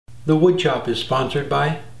The Woodshop is sponsored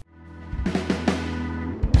by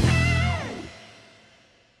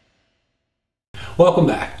Welcome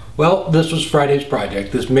back. Well, this was Friday's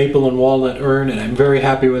project, this maple and walnut urn, and I'm very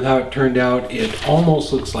happy with how it turned out. It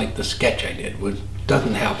almost looks like the sketch I did, which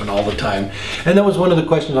doesn't happen all the time. And that was one of the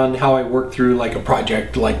questions on how I work through like a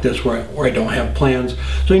project like this where I don't have plans.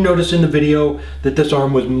 So you notice in the video that this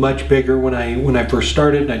arm was much bigger when I first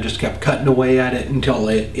started, and I just kept cutting away at it until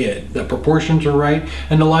the proportions are right.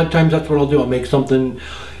 And a lot of times that's what I'll do. I'll make something,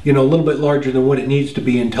 you know, a little bit larger than what it needs to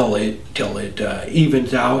be until it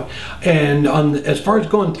evens out. And as far as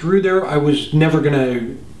going through there, I was never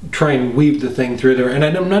gonna try and weave the thing through there, and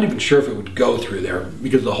I'm not even sure if it would go through there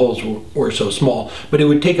because the holes were so small, but it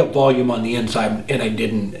would take up volume on the inside, and I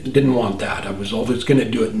didn't want that. I was always going to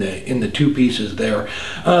do it in the two pieces there.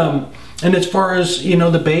 And as far as, you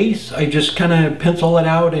know, the base, I just kind of pencil it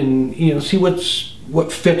out and, you know, see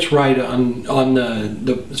what fits right on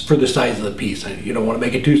for the size of the piece. You don't want to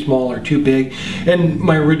make it too small or too big. And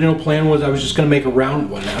my original plan was I was just going to make a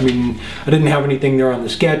round one. I mean, I didn't have anything there on the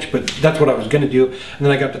sketch, but that's what I was going to do. And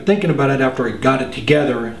then I got to thinking about it after I got it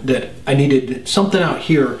together that I needed something out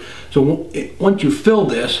here. So once you fill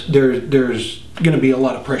this, there's going to be a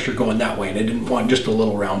lot of pressure going that way, and I didn't want just a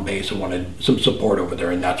little round base. I wanted some support over there,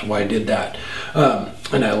 and that's why I did that.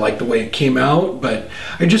 And I like the way it came out, but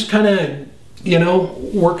I just kind of, you know,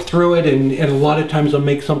 work through it, and a lot of times I'll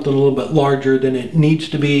make something a little bit larger than it needs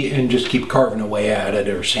to be and just keep carving away at it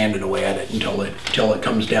or sanding away at it until it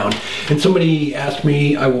comes down. And somebody asked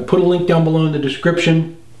me, I will put a link down below in the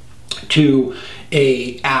description to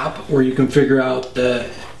a app where you can figure out the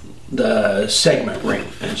segment ring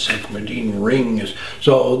and segmenting rings.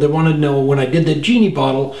 So they want to know when I did the genie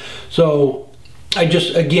bottle. So I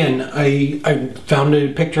just, again, I found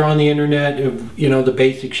a picture on the internet of, you know, the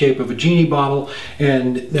basic shape of a genie bottle,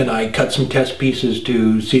 and then I cut some test pieces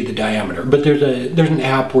to see the diameter. But there's an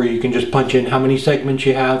app where you can just punch in how many segments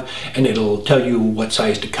you have, and it'll tell you what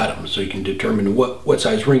size to cut them, so you can determine what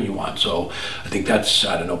size ring you want. So I think that's,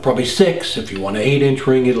 I don't know, probably 6. If you want an 8-inch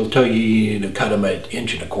ring, it'll tell you to cut them at 1.25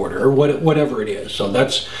 inches or whatever it is. So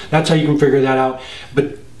that's how you can figure that out.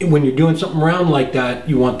 But when you're doing something round like that,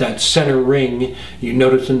 you want that center ring. You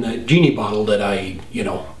notice in the genie bottle that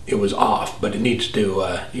it was off, but it needs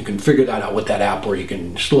to, you can figure that out with that app where you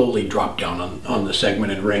can slowly drop down on the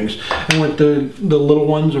segmented rings. And with the little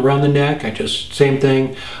ones around the neck, same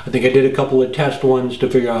thing. I think I did a couple of test ones to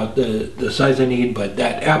figure out the size I need, but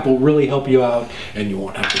that app will really help you out, and you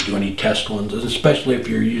won't have to do any test ones, especially if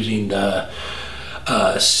you're using the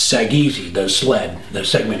Sag-Easy, the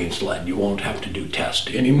segmenting sled. You won't have to do test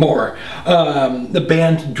anymore. The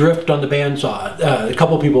band drift on the bandsaw. A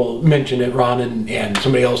couple people mentioned it, Ron and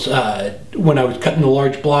somebody else, when I was cutting the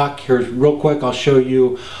large block. Here's real quick, I'll show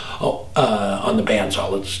you on the bandsaw.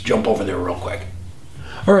 Let's jump over there real quick.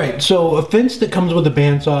 Alright, so a fence that comes with a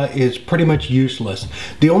bandsaw is pretty much useless.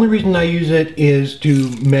 The only reason I use it is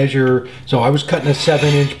to measure. So I was cutting a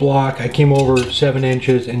 7-inch block. I came over 7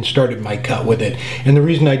 inches and started my cut with it. And the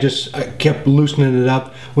reason I kept loosening it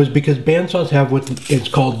up was because bandsaws have what is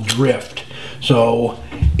called drift. So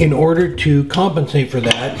in order to compensate for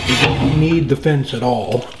that, you don't need the fence at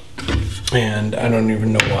all. And I don't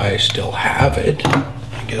even know why I still have it.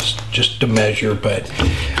 I guess just to measure, but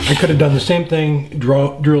I could have done the same thing,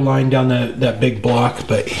 drew a line down that big block.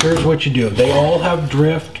 But here's what you do. They all have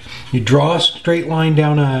drift. You draw a straight line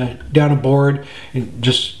down a board, and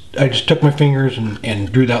I just took my fingers and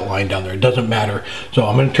drew that line down there. It doesn't matter. So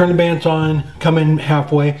I'm going to turn the bandsaw on, come in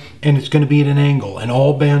halfway, and it's going to be at an angle. And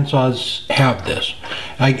all bandsaws have this.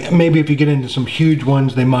 Maybe if you get into some huge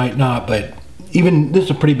ones, they might not, but even this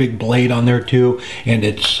is a pretty big blade on there too, and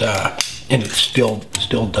it still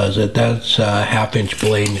does it. That's a 1/2-inch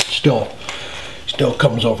blade, and it still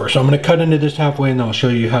comes over. So I'm going to cut into this halfway, and I'll show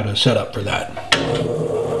you how to set up for that.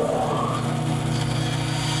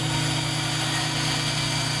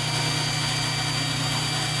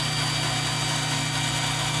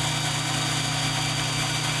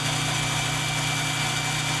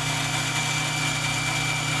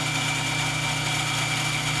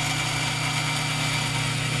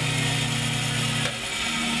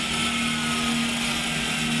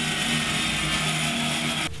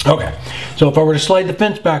 Okay, so if I were to slide the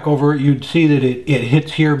fence back over, you'd see that it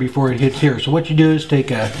hits here before it hits here. So what you do is take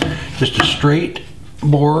just a straight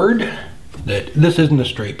board. This isn't a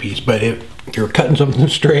straight piece, but if you're cutting something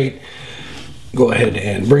straight, go ahead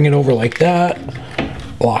and bring it over like that.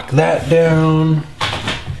 Lock that down.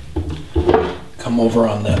 Come over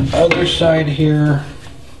on the other side here.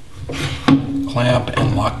 clamp,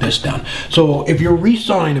 and lock this down. So if you're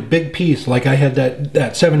resawing a big piece, like I had that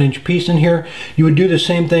 7-inch piece in here, you would do the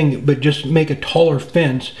same thing, but just make a taller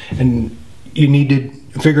fence, and you need to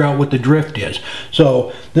figure out what the drift is.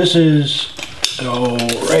 So this is, so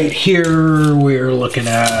right here we're looking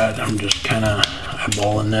at, I'm just kind of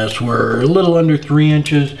eyeballing this, we're a little under 3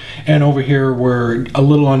 inches, and over here we're a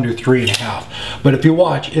little under 3.5. But if you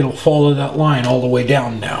watch, it'll follow that line all the way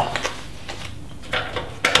down now.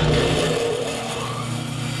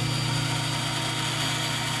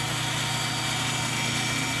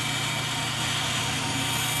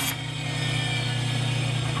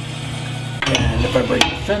 And if I bring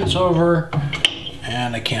the fence over,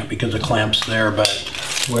 and I can't because the clamp's there,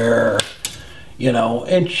 but we're, you know,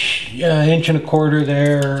 inch and a quarter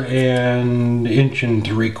there, and inch and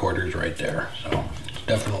 3/4 right there. So it's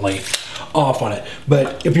definitely off on it.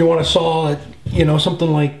 But if you want to saw it, you know, something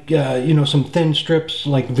like, you know, some thin strips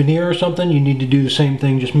like veneer or something, you need to do the same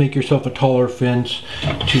thing. Just make yourself a taller fence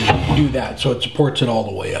to do that, so it supports it all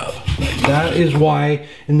the way up. That is why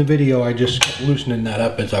in the video I just kept loosening that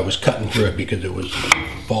up as I was cutting through it, because it was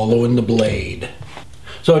following the blade.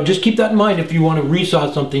 So just keep that in mind. If you want to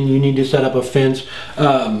resaw something, you need to set up a fence.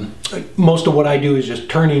 Most of what I do is just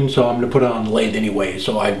turning, so I'm going to put it on the lathe anyway,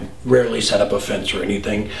 so I rarely set up a fence or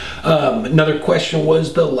anything. Another question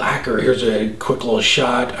was the lacquer. Here's a quick little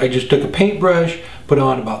shot. I just took a paintbrush, put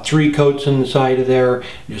on about 3 coats on the side of there,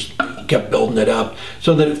 just kept building it up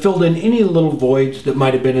so that it filled in any little voids that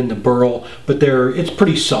might have been in the burl, but it's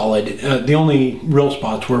pretty solid. The only real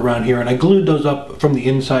spots were around here, and I glued those up from the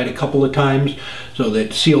inside a couple of times so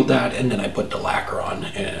that sealed that, and then I put the lacquer on,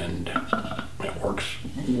 and it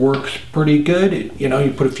works pretty good. You know,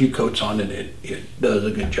 you put a few coats on it, it does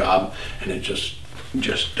a good job, and it just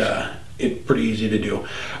it's pretty easy to do.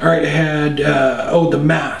 All right, I had oh, the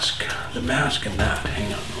mask and that.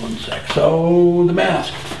 Hang on one sec. So the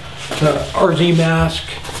mask, the RZ mask.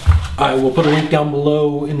 I will put a link down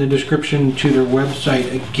below in the description to their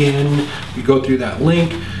website. Again, you go through that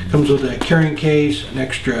link. Comes with a carrying case, an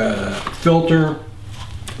extra filter.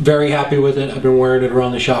 Very happy with it. I've been wearing it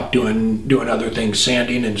around the shop doing other things,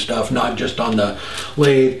 sanding and stuff, not just on the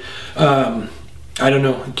lathe. I don't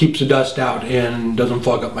know, it keeps the dust out and doesn't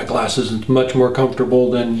fog up my glasses. It's much more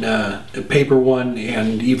comfortable than a paper one,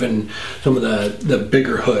 and even some of the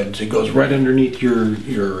bigger hoods. It goes right underneath your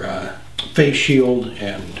face shield,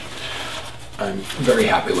 and I'm very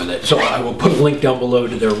happy with it. So I will put a link down below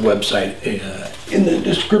to their website in the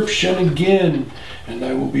description again, and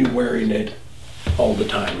I will be wearing it all the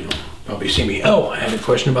time. You'll probably see me. Oh, I had a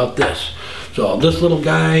question about this. So this little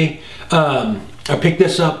guy, I picked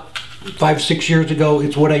this up 5-6 years ago.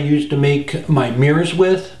 It's what I used to make my mirrors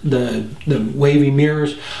with, the wavy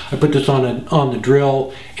mirrors. I put this on the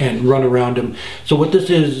drill and run around them. So what this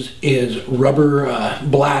is rubber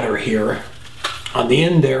bladder here on the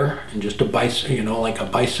end there, and just a you know, like a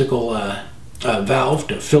bicycle valve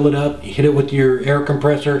to fill it up. You hit it with your air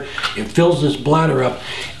compressor, it fills this bladder up.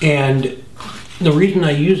 And the reason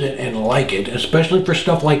I use it and like it, especially for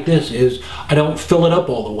stuff like this, is I don't fill it up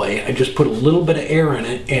all the way. I just put a little bit of air in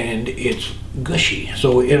it, and it's gushy.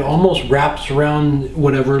 So it almost wraps around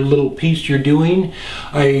whatever little piece you're doing.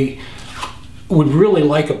 I would really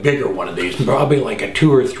like a bigger one of these, probably like a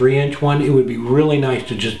 2 or 3 inch one. It would be really nice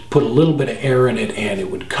to just put a little bit of air in it, and it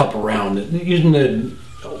would cup around. Using the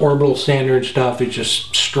orbital sander and stuff, it's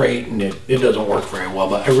just straight, and it doesn't work very well.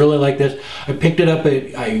 But I really like this. I picked it up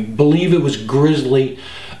at, I believe it was Grizzly.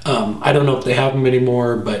 I don't know if they have them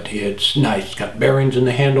anymore, but it's nice. It's got bearings in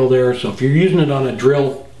the handle there, so if you're using it on a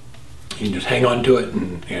drill, you can just hang on to it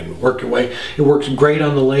and work your way. It works great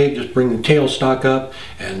on the lathe. Just bring the tail stock up,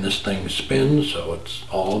 and this thing spins, so it's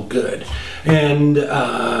all good. And the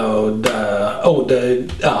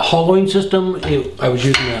hollowing system, I was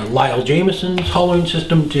using Lyle Jamieson's hollowing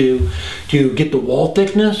system to get the wall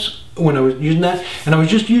thickness when I was using that, and I was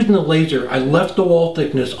just using the laser. I left the wall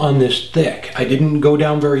thickness on this thick. I didn't go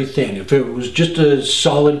down very thin. If it was just a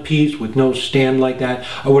solid piece with no stand like that,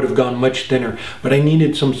 I would have gone much thinner, but I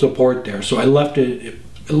needed some support there, so I left it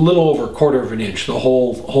a little over 1/4 of an inch, the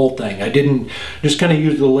whole thing. I didn't just kind of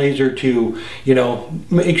use the laser to, you know,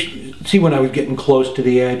 see when I was getting close to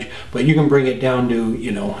the edge, but you can bring it down to,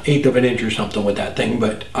 you know, 1/8 of an inch or something with that thing.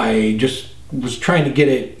 But I just was trying to get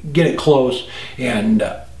it close, and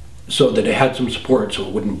so that it had some support so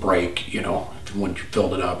it wouldn't break, you know, once you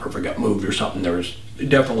filled it up, or if it got moved or something. There was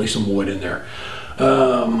definitely some wood in there.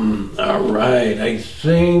 All right, I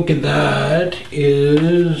think that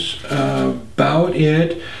is about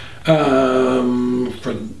it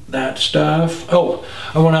for that stuff. Oh,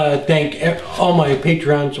 I want to thank all my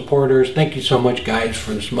Patreon supporters. Thank you so much, guys,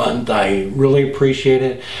 for this month. I really appreciate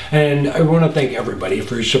it. And I want to thank everybody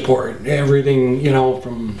for your support. Everything, you know,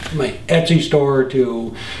 from my Etsy store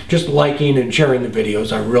to just liking and sharing the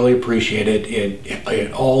videos. I really appreciate it.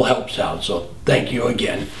 It all helps out. So thank you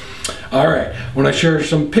again. All right, I want to share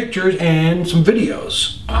some pictures and some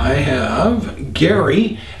videos. I have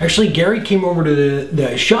Gary. Actually, Gary came over to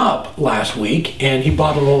the shop last week and he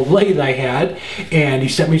bought a little lathe I had, and he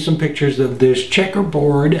sent me some pictures of this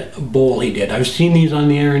checkerboard bowl he did. I've seen these on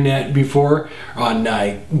the internet before, on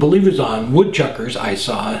I believe it was on Woodchuckers. I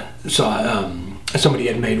saw somebody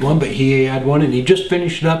had made one, but he had one and he just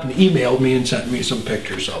finished it up and emailed me and sent me some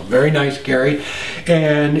pictures. So very nice, Gary.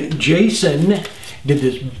 And Jason did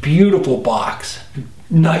this beautiful box.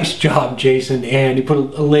 Nice job, Jason. And he put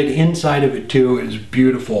a lid inside of it too. It is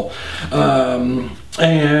beautiful. Caleb.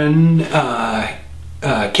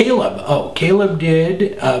 Oh, Caleb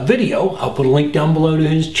did a video. I'll put a link down below to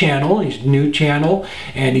his channel, his new channel.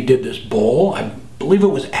 And he did this bowl. I believe it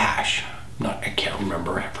was ash. I can't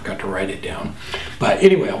remember. I forgot to write it down. But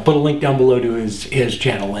anyway, I'll put a link down below to his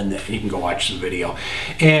channel and you can go watch the video.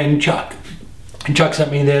 And Chuck. And Chuck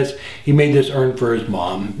sent me this. He made this urn for his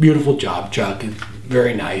mom. Beautiful job, Chuck.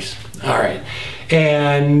 Very nice. All right.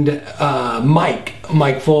 And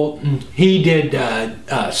Mike Fulton, he did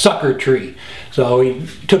a sucker tree. So he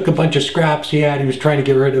took a bunch of scraps he had. He was trying to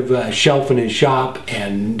get rid of a shelf in his shop,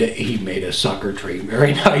 and he made a sucker tree.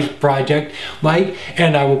 Very nice project, Mike.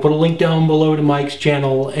 And I will put a link down below to Mike's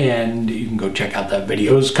channel, and you can go check out that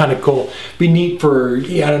video. It was kind of cool. Be neat for,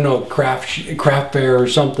 I don't know, craft fair or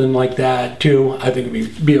something like that too. I think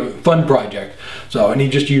it'd be a fun project. So, and he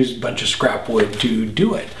just used a bunch of scrap wood to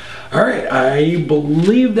do it. All right, I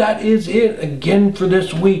believe that is it again for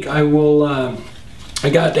this week. I will. I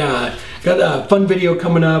got a fun video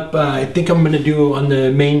coming up. I think I'm going to do on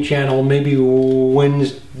the main channel maybe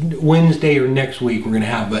Wednesday or next week. We're going to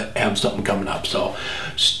have something coming up. So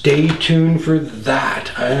stay tuned for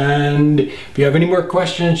that. And if you have any more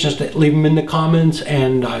questions, just leave them in the comments,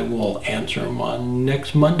 and I will answer them on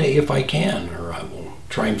next Monday if I can, or I will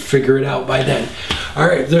try and figure it out by then. All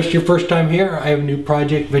right, if this is your first time here, I have a new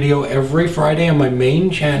project video every Friday on my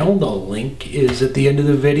main channel. The link is at the end of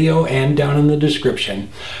the video and down in the description.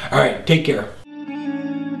 All right, take care.